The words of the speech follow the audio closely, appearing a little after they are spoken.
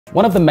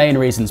One of the main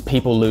reasons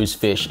people lose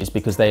fish is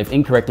because they have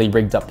incorrectly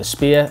rigged up the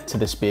spear to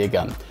the spear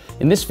gun.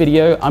 In this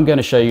video, I'm going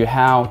to show you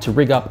how to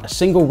rig up a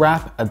single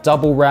wrap, a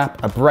double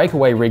wrap, a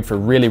breakaway rig for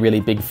really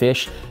big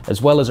fish,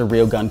 as well as a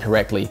reel gun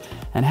correctly,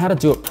 and how to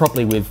do it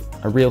properly with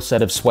a real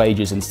set of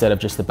swages instead of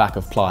just the back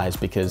of pliers,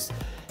 because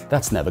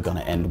that's never going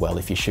to end well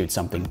if you shoot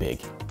something big.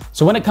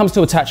 So when it comes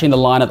to attaching the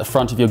line at the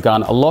front of your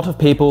gun, a lot of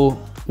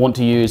people want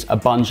to use a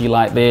bungee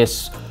like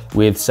this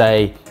with,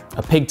 say,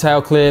 a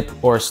pigtail clip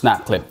or a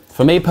snap clip.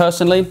 For me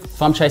personally,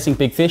 if I'm chasing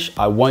big fish,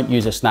 I won't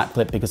use a snap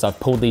clip because I've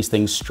pulled these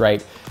things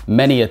straight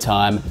many a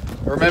time.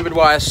 I remembered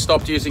why I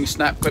stopped using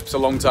snap clips a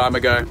long time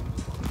ago.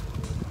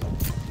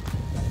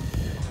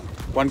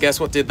 One guess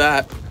what did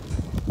that?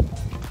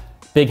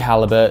 Big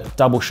halibut,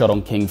 double shot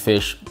on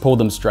kingfish, pull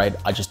them straight,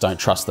 I just don't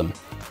trust them.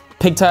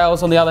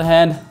 Pigtails, on the other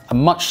hand, a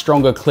much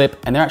stronger clip,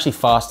 and they're actually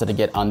faster to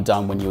get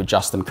undone when you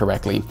adjust them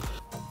correctly.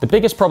 The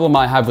biggest problem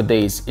I have with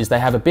these is they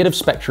have a bit of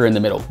spectra in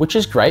the middle, which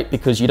is great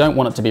because you don't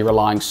want it to be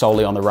relying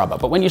solely on the rubber.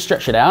 But when you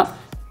stretch it out,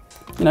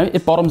 you know,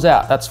 it bottoms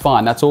out. That's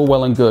fine. That's all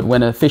well and good.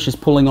 When a fish is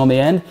pulling on the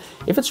end,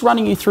 if it's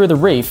running you through the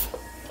reef,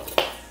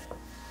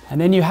 and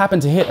then you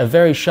happen to hit a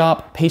very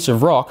sharp piece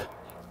of rock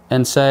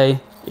and say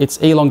it's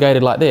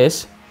elongated like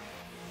this,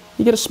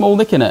 you get a small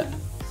nick in it.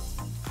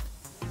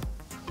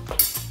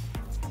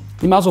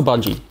 Your muzzle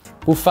bungee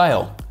will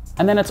fail.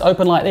 And then it's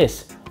open like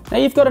this. Now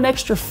you've got an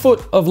extra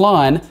foot of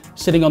line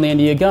sitting on the end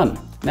of your gun.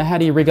 Now how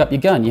do you rig up your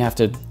gun? You have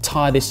to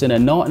tie this in a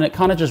knot and it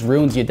kind of just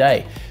ruins your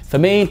day. For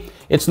me,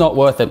 it's not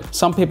worth it.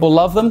 Some people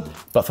love them,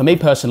 but for me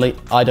personally,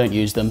 I don't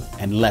use them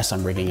unless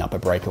I'm rigging up a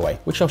breakaway,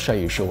 which I'll show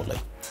you shortly.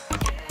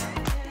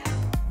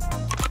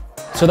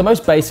 So the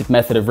most basic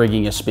method of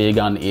rigging a spear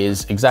gun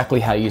is exactly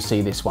how you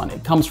see this one.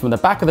 It comes from the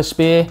back of the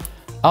spear,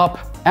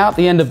 up, out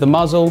the end of the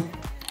muzzle,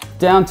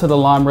 down to the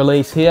line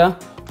release here,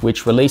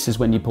 which releases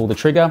when you pull the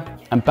trigger,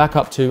 and back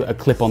up to a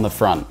clip on the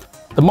front.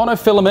 The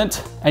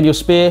monofilament and your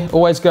spear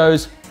always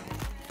goes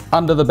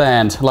under the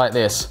band like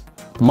this.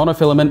 The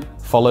monofilament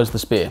follows the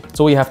spear. That's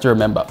all you have to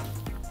remember.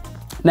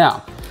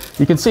 Now,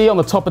 you can see on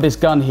the top of this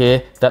gun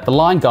here that the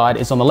line guide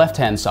is on the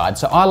left-hand side.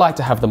 So I like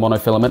to have the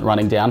monofilament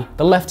running down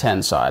the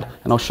left-hand side,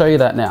 and I'll show you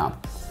that now.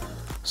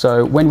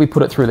 So when we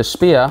put it through the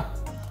spear,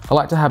 I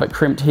like to have it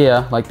crimped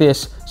here like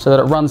this so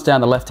that it runs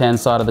down the left-hand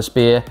side of the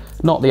spear,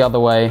 not the other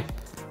way,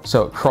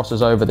 so it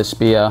crosses over the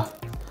spear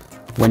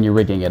when you're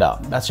rigging it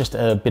up. That's just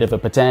a bit of a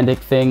pedantic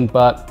thing,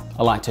 but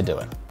I like to do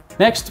it.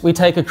 Next, we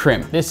take a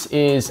crimp. This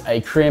is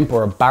a crimp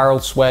or a barrel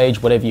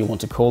swage, whatever you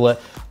want to call it.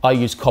 I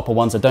use copper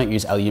ones, I don't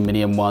use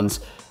aluminium ones.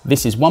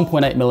 This is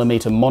 1.8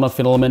 millimeter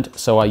monofilament,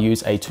 so I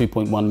use a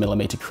 2.1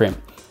 millimeter crimp.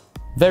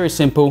 Very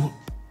simple.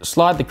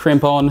 Slide the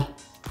crimp on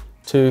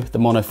to the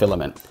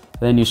monofilament.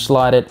 Then you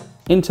slide it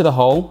into the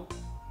hole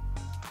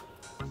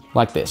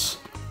like this.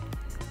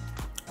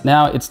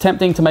 Now, it's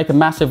tempting to make a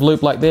massive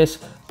loop like this.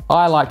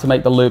 I like to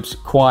make the loops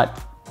quite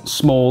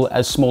small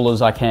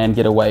as I can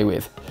get away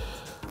with.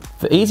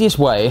 The easiest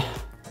way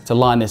to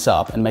line this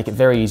up and make it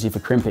very easy for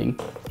crimping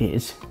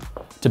is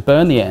to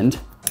burn the end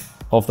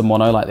of the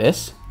mono like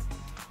this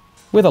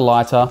with a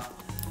lighter,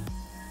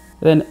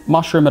 then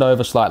mushroom it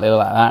over slightly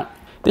like that.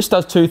 This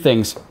does two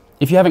things.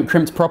 If you haven't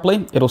crimped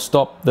properly, it'll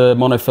stop the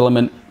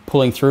monofilament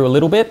pulling through a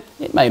little bit.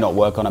 It may not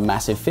work on a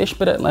massive fish,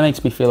 but it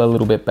makes me feel a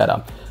little bit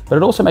better. But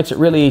it also makes it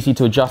really easy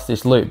to adjust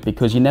this loop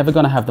because you're never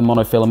going to have the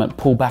monofilament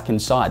pull back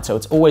inside. So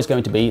it's always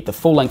going to be the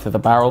full length of the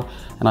barrel,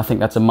 and I think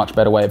that's a much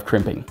better way of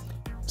crimping.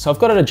 So I've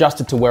got it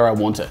adjusted to where I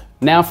want it.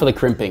 Now for the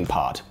crimping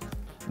part.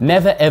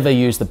 Never ever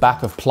use the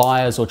back of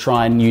pliers or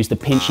try and use the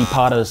pinchy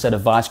part of a set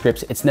of vice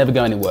grips. It's never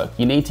going to work.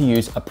 You need to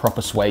use a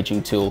proper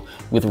swaging tool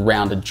with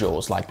rounded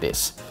jaws like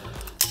this.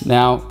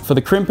 Now for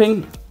the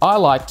crimping, I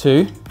like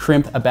to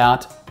crimp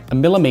about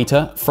 1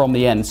 millimeter from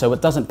the end so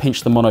it doesn't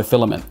pinch the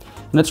monofilament.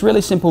 And it's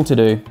really simple to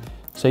do.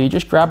 So you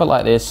just grab it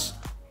like this,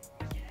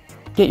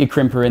 get your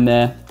crimper in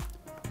there,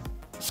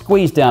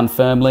 squeeze down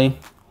firmly.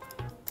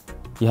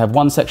 You have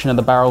one section of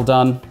the barrel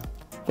done,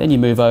 then you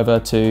move over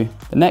to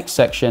the next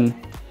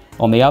section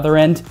on the other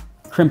end,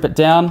 crimp it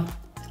down,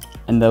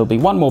 and there'll be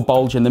one more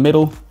bulge in the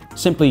middle.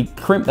 Simply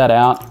crimp that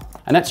out,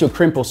 and that's your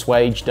crimp or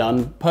swage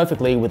done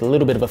perfectly with a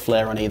little bit of a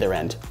flare on either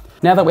end.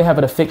 Now that we have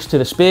it affixed to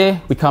the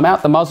spear, we come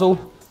out the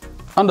muzzle,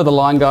 under the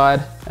line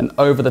guide, and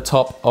over the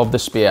top of the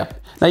spear.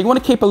 Now you want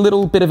to keep a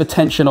little bit of a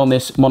tension on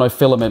this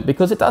monofilament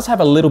because it does have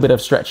a little bit of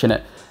stretch in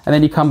it. And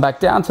then you come back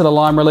down to the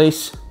line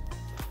release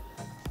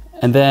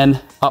and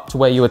then up to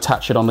where you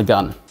attach it on the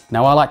gun.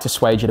 Now I like to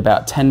swage it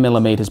about 10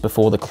 millimeters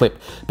before the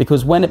clip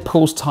because when it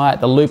pulls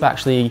tight, the loop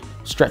actually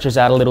stretches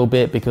out a little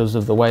bit because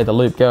of the way the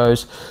loop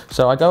goes.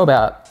 So I go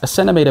about 1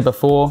 centimeter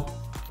before,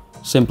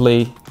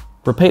 simply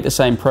repeat the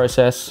same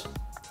process,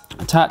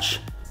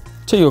 attach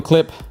to your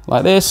clip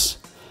like this.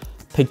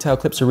 Pigtail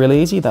clips are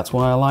really easy, that's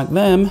why I like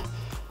them.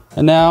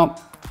 And now,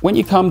 when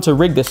you come to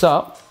rig this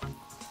up,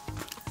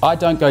 I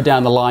don't go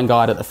down the line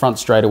guide at the front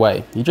straight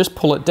away. You just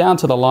pull it down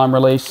to the line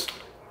release,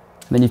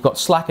 and then you've got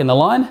slack in the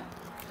line,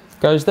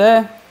 goes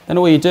there, then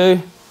all you do,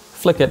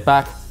 flick it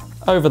back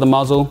over the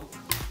muzzle,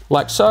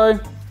 like so.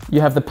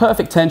 You have the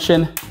perfect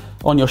tension,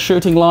 on your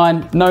shooting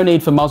line. No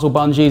need for muzzle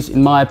bungees,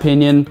 in my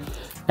opinion.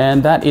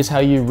 And that is how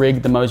you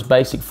rig the most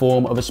basic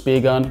form of a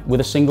spear gun with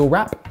a single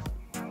wrap.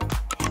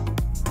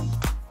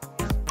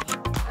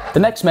 The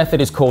next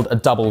method is called a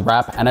double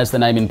wrap, and as the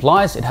name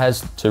implies, it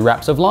has 2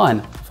 wraps of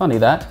line. Funny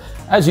that.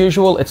 As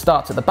usual, it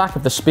starts at the back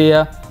of the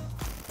spear,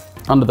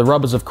 under the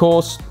rubbers of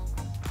course,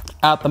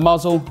 out the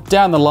muzzle,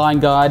 down the line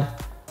guide,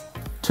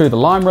 to the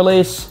line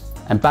release,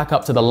 and back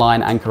up to the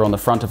line anchor on the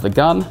front of the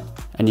gun.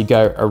 And you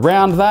go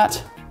around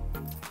that,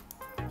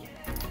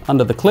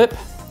 under the clip,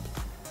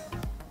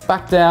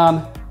 back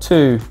down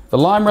to the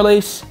line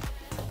release,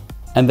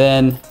 and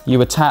then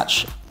you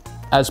attach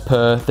as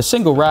per the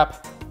single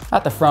wrap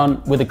at the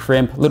front with a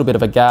crimp, a little bit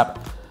of a gap.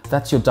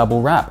 That's your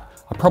double wrap.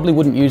 I probably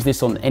wouldn't use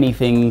this on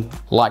anything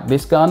like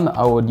this gun.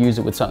 I would use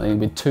it with something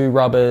with 2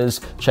 rubbers,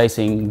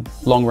 chasing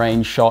long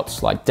range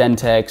shots like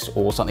Dentex,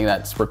 or something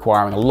that's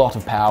requiring a lot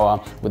of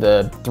power with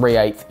a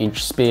 3/8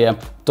 inch spear,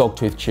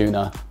 dogtooth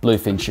tuna,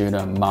 bluefin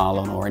tuna,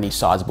 marlin, or any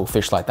sizable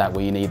fish like that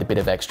where you need a bit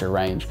of extra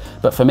range.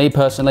 But for me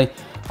personally,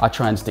 I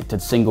try and stick to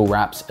single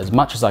wraps as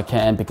much as I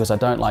can because I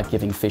don't like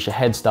giving fish a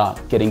head start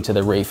getting to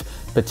the reef,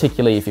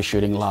 particularly if you're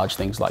shooting large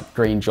things like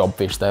green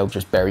jobfish. They'll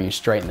just bury you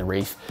straight in the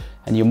reef,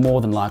 and you're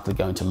more than likely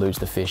going to lose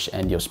the fish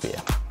and your spear.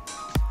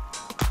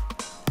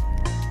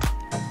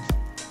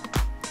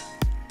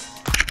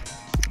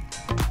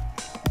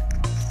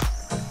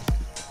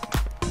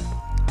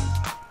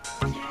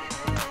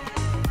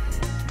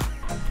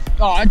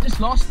 Oh, I just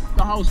lost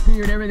the whole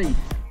spear and everything.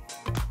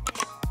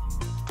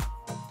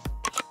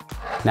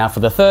 Now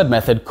for the third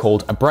method,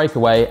 called a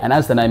breakaway, and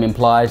as the name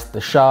implies, the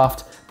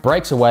shaft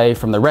breaks away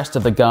from the rest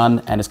of the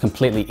gun and is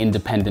completely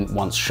independent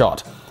once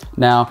shot.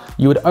 Now,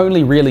 you would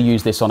only really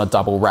use this on a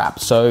double wrap,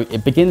 so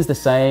it begins the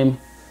same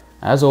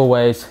as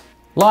always.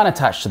 Line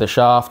attached to the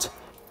shaft,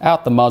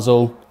 out the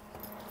muzzle,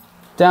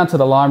 down to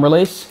the line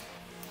release,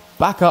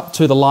 back up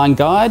to the line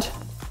guide.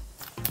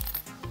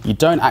 You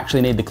don't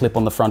actually need the clip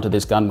on the front of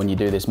this gun when you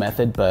do this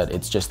method, but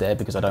it's just there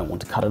because I don't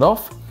want to cut it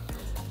off.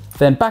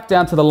 Then back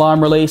down to the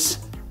line release.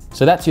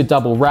 So that's your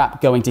double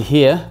wrap going to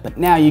here, but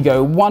now you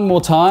go one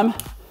more time,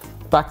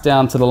 back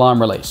down to the line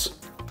release.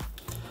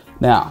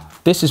 Now,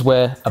 this is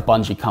where a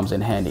bungee comes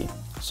in handy.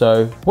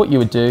 So what you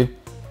would do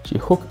is you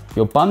hook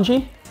your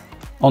bungee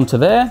onto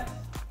there,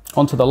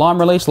 onto the line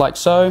release like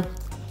so,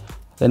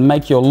 then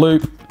make your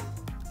loop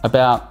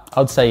about,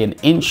 I'd say, 1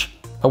 inch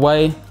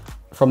away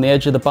from the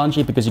edge of the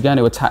bungee because you're going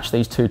to attach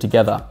these 2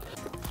 together.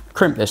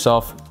 Crimp this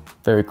off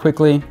very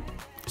quickly.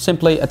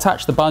 Simply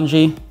attach the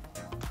bungee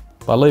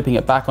by looping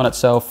it back on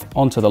itself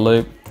onto the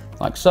loop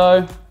like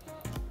so,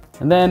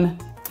 and then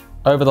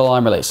over the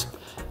line release.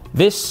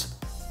 This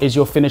is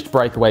your finished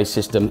breakaway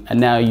system, and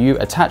now you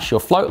attach your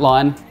float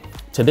line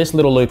to this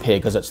little loop here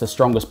because it's the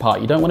strongest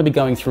part. You don't want to be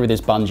going through this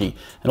bungee.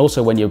 And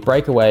also when your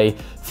breakaway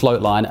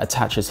float line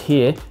attaches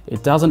here,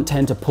 it doesn't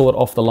tend to pull it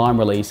off the line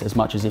release as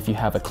much as if you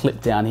have a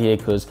clip down here,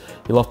 because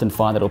you'll often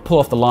find that it'll pull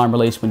off the line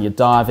release when you're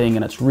diving,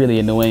 and it's really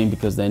annoying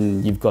because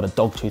then you've got a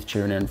dogtooth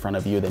tuna in front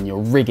of you, then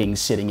your rigging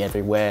sitting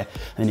everywhere,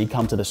 and then you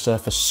come to the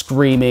surface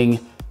screaming,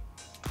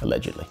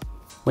 allegedly.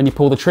 When you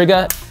pull the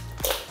trigger,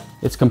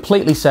 it's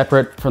completely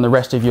separate from the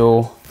rest of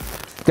your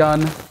gun.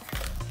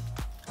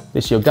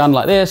 This is your gun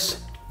like this.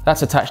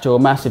 That's attached to a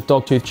massive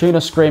dogtooth tuna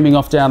screaming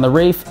off down the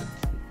reef.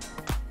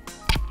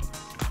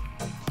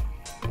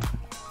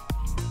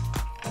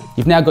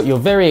 You've now got your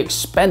very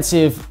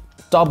expensive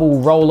double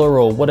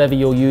roller or whatever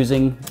you're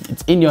using.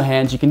 It's in your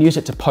hands. You can use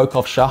it to poke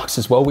off sharks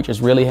as well, which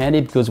is really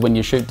handy because when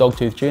you shoot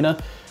dogtooth tuna,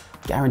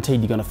 guaranteed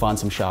you're going to find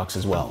some sharks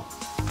as well.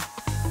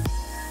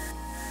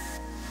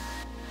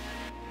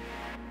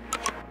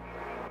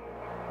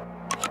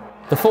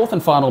 The fourth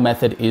and final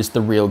method is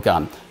the reel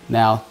gun.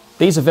 Now,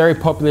 these are very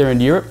popular in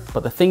Europe,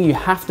 but the thing you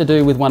have to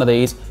do with one of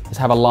these is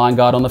have a line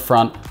guide on the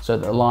front so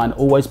that the line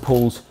always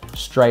pulls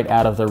straight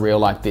out of the reel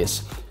like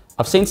this.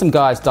 I've seen some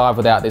guys dive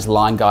without this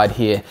line guide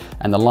here,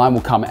 and the line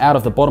will come out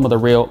of the bottom of the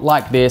reel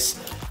like this,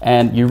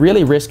 and you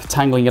really risk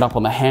tangling it up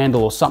on the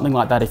handle or something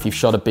like that if you've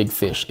shot a big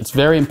fish. It's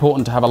very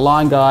important to have a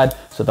line guide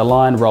so the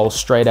line rolls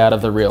straight out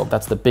of the reel.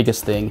 That's the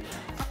biggest thing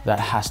that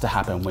has to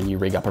happen when you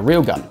rig up a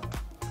reel gun.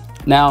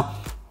 Now,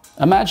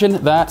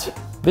 imagine that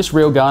this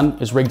reel gun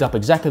is rigged up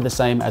exactly the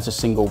same as a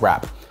single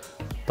wrap.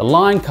 The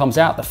line comes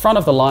out the front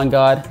of the line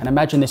guide, and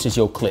imagine this is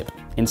your clip.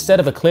 Instead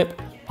of a clip,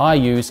 I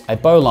use a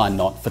bowline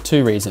knot for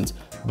 2 reasons.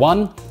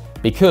 One,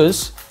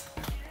 because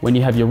when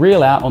you have your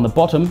reel out on the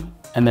bottom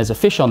and there's a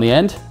fish on the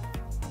end,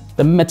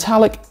 the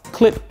metallic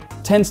clip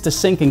tends to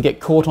sink and get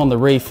caught on the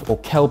reef or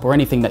kelp or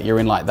anything that you're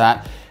in like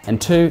that. And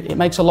 2, it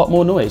makes a lot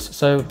more noise,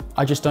 so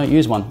I just don't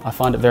use one. I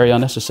find it very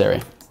unnecessary.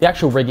 The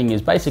actual rigging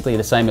is basically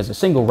the same as a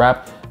single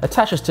wrap,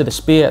 attaches to the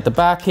spear at the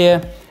back here,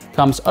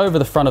 comes over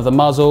the front of the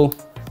muzzle,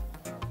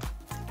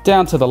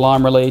 down to the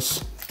line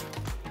release,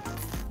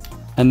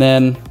 and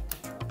then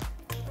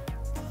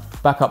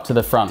back up to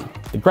the front.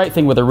 The great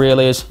thing with a reel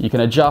is you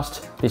can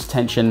adjust this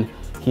tension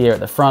here at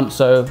the front,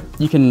 so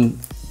you can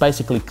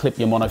basically clip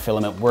your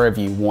monofilament wherever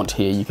you want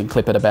here. You can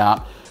clip it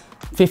about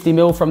 50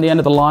 mil from the end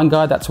of the line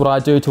guide. That's what I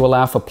do to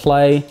allow for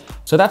play.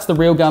 So that's the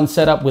reel gun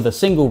setup with a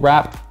single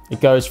wrap.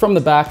 It goes from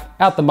the back,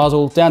 out the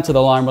muzzle, down to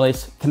the line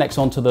release, connects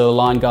onto the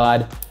line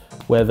guide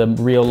where the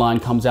reel line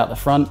comes out the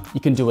front.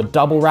 You can do a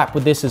double wrap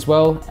with this as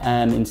well.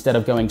 And instead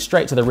of going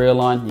straight to the reel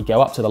line, you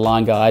go up to the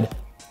line guide,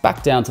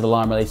 back down to the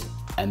line release,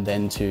 and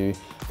then to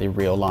the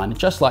reel line,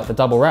 just like the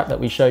double wrap that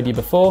we showed you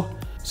before.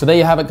 So there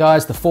you have it,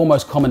 guys, the 4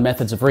 most common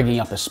methods of rigging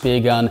up a spear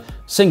gun: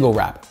 single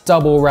wrap,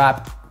 double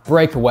wrap,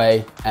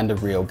 breakaway, and a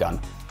reel gun.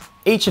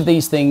 Each of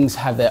these things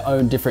have their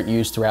own different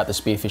use throughout the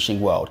spearfishing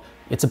world.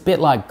 It's a bit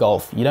like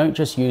golf. You don't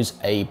just use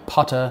a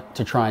putter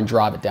to try and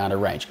drive it down a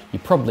range. You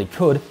probably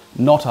could,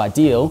 not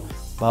ideal,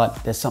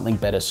 but there's something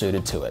better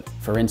suited to it.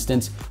 For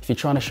instance, if you're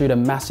trying to shoot a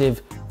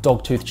massive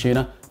dogtooth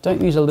tuna,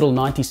 don't use a little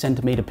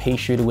 90cm pea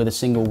shooter with a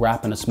single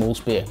wrap and a small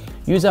spear.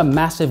 Use a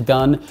massive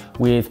gun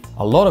with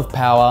a lot of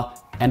power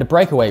and a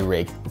breakaway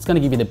rig. It's gonna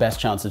give you the best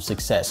chance of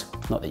success.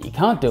 Not that you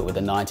can't do it with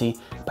a 90,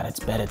 but it's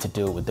better to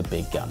do it with the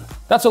big gun.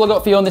 That's all I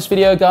got for you on this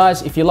video,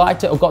 guys. If you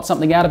liked it or got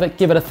something out of it,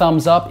 give it a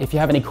thumbs up. If you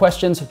have any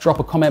questions, drop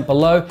a comment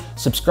below.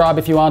 Subscribe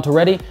if you aren't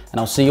already, and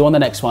I'll see you on the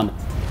next one.